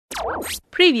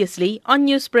Previously on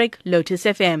Newsbreak, Lotus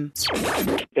FM.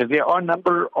 There are a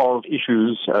number of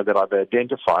issues that I've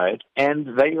identified,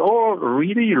 and they all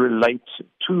really relate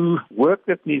to work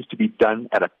that needs to be done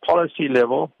at a policy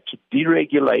level to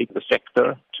deregulate the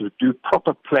sector, to do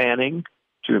proper planning,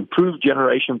 to improve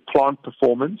generation plant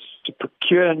performance, to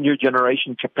procure new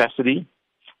generation capacity,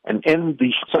 and end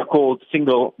the so-called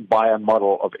single buyer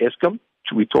model of Eskom.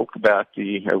 We talked about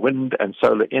the wind and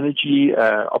solar energy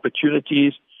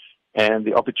opportunities and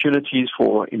the opportunities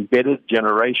for embedded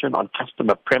generation on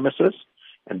customer premises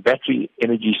and battery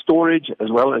energy storage, as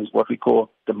well as what we call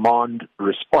demand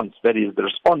response. That is the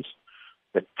response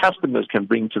that customers can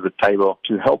bring to the table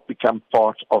to help become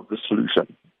part of the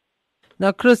solution.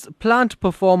 Now, Chris, plant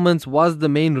performance was the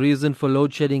main reason for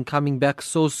load shedding coming back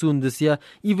so soon this year,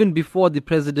 even before the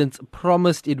president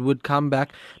promised it would come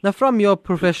back. Now, from your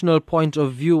professional point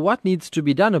of view, what needs to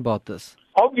be done about this?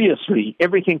 Obviously,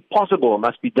 everything possible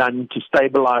must be done to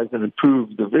stabilize and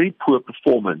improve the very poor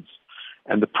performance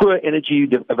and the poor energy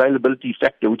availability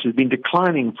factor, which has been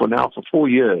declining for 4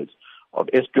 years, of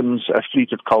Eskom's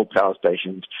fleet of coal power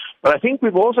stations. But I think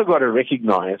we've also got to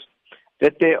recognize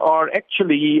that there are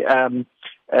actually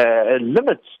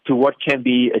limits to what can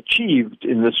be achieved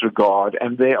in this regard,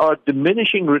 and there are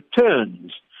diminishing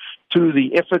returns to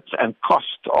the efforts and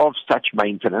cost of such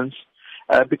maintenance,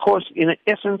 because in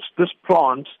essence this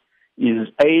plant is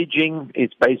aging,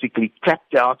 it's basically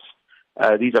clapped out.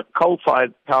 These are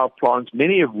coal-fired power plants,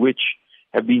 many of which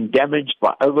have been damaged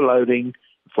by overloading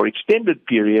for extended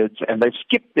periods, and they've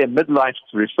skipped their midlife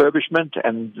refurbishment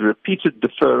and repeated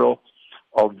deferral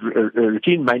of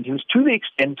routine maintenance to the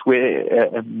extent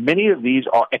where many of these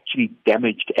are actually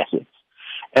damaged assets.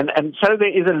 And so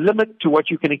there is a limit to what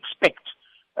you can expect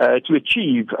to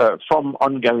achieve from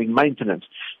ongoing maintenance.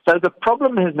 So the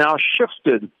problem has now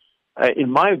shifted,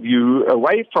 in my view,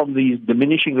 away from these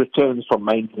diminishing returns from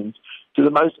maintenance to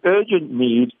the most urgent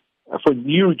need for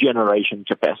new generation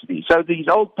capacity. So these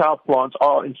old power plants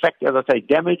are, in fact, as I say,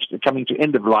 damaged and coming to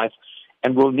end of life,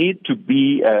 and will need to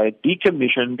be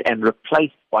decommissioned and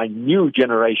replaced by new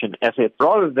generation assets,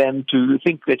 rather than to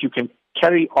think that you can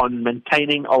carry on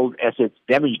maintaining old assets,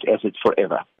 damaged assets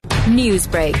forever.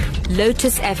 Newsbreak,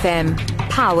 Lotus FM,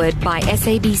 powered by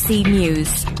SABC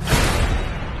News.